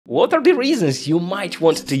What are the reasons you might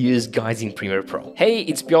want to use guides in Premiere Pro? Hey,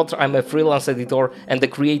 it's Piotr, I'm a freelance editor and the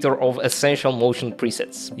creator of Essential Motion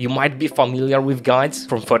Presets. You might be familiar with guides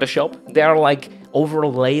from Photoshop. They are like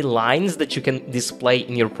overlay lines that you can display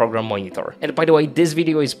in your program monitor. And by the way, this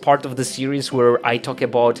video is part of the series where I talk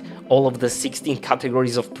about all of the 16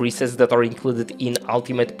 categories of presets that are included in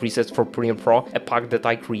Ultimate Presets for Premiere Pro, a pack that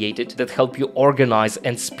I created that help you organize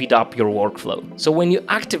and speed up your workflow. So when you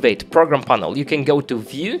activate Program Panel, you can go to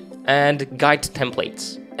View and Guide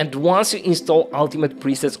Templates. And once you install Ultimate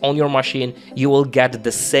Presets on your machine, you will get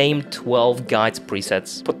the same 12 guides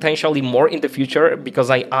presets, potentially more in the future because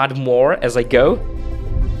I add more as I go.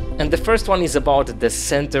 And the first one is about the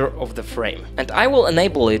center of the frame, and I will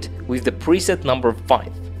enable it with the preset number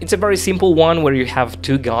 5. It's a very simple one where you have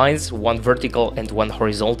two guides, one vertical and one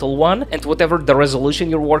horizontal one, and whatever the resolution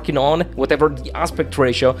you're working on, whatever the aspect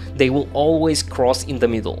ratio, they will always cross in the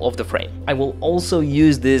middle of the frame. I will also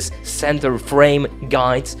use this center frame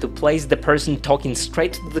guides to place the person talking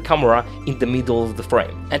straight to the camera in the middle of the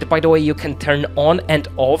frame. And by the way, you can turn on and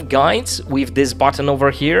off guides with this button over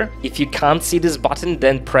here. If you can't see this button,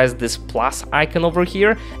 then press this plus icon over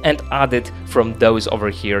here and add it from those over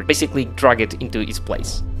here. Basically drag it into its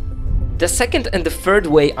place. The second and the third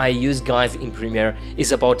way I use guides in Premiere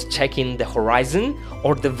is about checking the horizon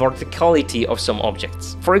or the verticality of some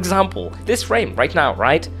objects. For example, this frame right now,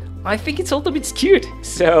 right? I think it's a little bit skewed.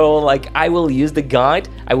 So like I will use the guide,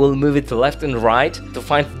 I will move it left and right to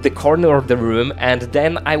find the corner of the room, and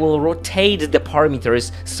then I will rotate the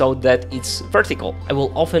parameters so that it's vertical. I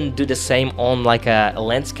will often do the same on like a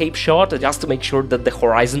landscape shot just to make sure that the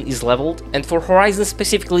horizon is leveled. And for horizon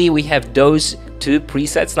specifically, we have those two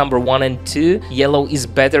presets, number 1 and 2. Yellow is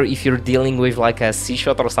better if you're dealing with like a C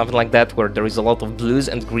shot or something like that where there is a lot of blues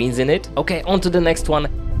and greens in it. Okay, on to the next one.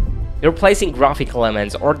 You're placing graphic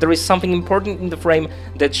elements, or there is something important in the frame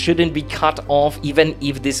that shouldn't be cut off even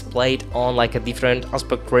if displayed on like a different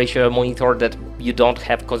aspect ratio monitor that you don't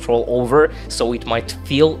have control over, so it might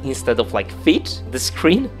fill instead of like fit the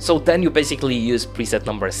screen. So then you basically use preset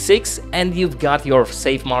number 6 and you've got your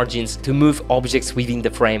safe margins to move objects within the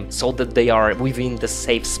frame so that they are within the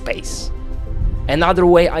safe space. Another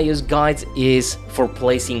way I use guides is for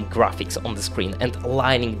placing graphics on the screen and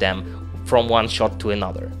aligning them from one shot to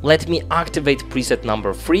another. Let me activate preset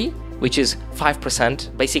number 3, which is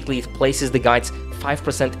 5%. Basically, it places the guides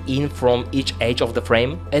 5% in from each edge of the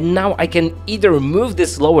frame. And now I can either move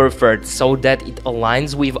this lower third so that it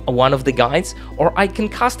aligns with one of the guides, or I can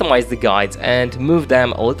customize the guides and move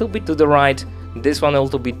them a little bit to the right, this one a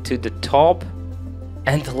little bit to the top.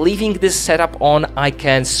 And leaving this setup on, I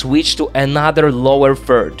can switch to another lower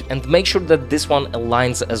third and make sure that this one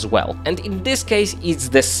aligns as well. And in this case, it's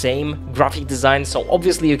the same graphic design, so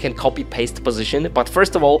obviously you can copy paste position, but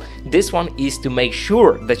first of all, this one is to make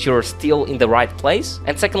sure that you're still in the right place.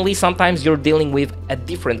 And secondly, sometimes you're dealing with a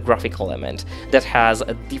different graphic element that has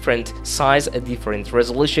a different size, a different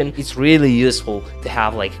resolution. It's really useful to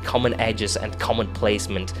have like common edges and common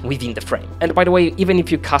placement within the frame. And by the way, even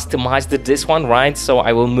if you customized this one, right? So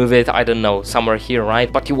I will move it, I don't know, somewhere here, right?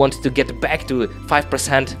 But you want to get back to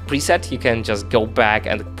 5% preset, you can just go back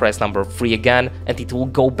and press number 3 again, and it will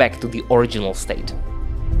go back to the original state.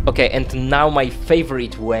 Okay, and now my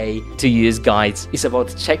favorite way to use guides is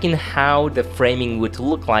about checking how the framing would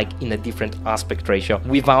look like in a different aspect ratio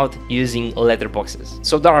without using letterboxes.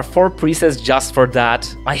 So there are 4 presets just for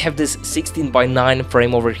that. I have this 16:9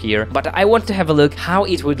 frame over here, but I want to have a look how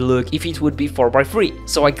it would look if it would be 4:3.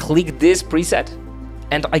 So I click this preset,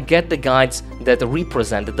 and I get the guides that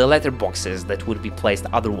represent the letterboxes that would be placed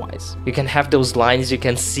otherwise. You can have those lines, you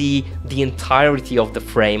can see the entirety of the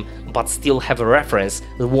frame, but still have a reference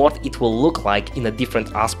what it will look like in a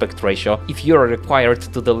different aspect ratio if you're required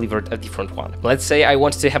to deliver a different one. Let's say I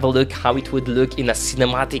want to have a look how it would look in a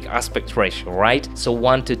cinematic aspect ratio, right? So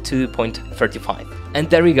 1 to 2.35. And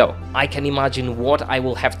there you go. I can imagine what I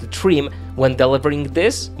will have to trim when delivering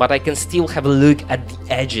this, but I can still have a look at the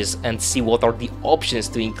edges and see what are the options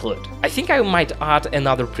to include. I think I might add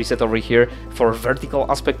another preset over here for vertical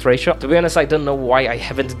aspect ratio. To be honest, I don't know why I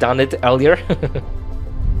haven't done it earlier.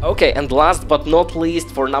 Okay, and last but not least,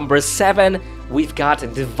 for number 7, we've got a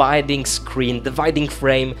dividing screen, dividing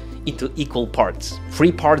frame into equal parts.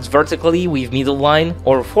 3 parts vertically with middle line,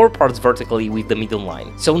 or 4 parts vertically with the middle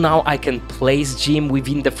line. So now I can place Jim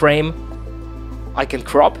within the frame, I can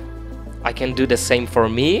crop, I can do the same for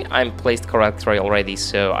me. I'm placed correctly already,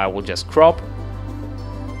 so I will just crop.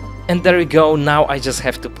 And there you go, now I just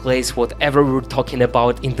have to place whatever we're talking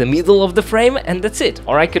about in the middle of the frame, and that's it.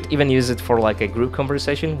 Or I could even use it for like a group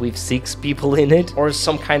conversation with 6 people in it, or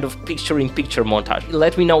some kind of picture-in-picture montage.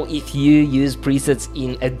 Let me know if you use presets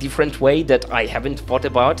in a different way that I haven't thought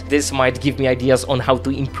about. This might give me ideas on how to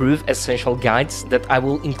improve essential guides that I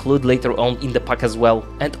will include later on in the pack as well.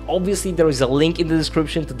 And obviously there is a link in the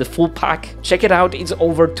description to the full pack. Check it out, it's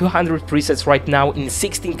over 200 presets right now in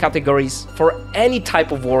 16 categories for any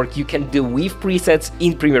type of work you can do with presets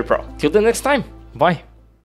in Premiere Pro. Till the next time, bye!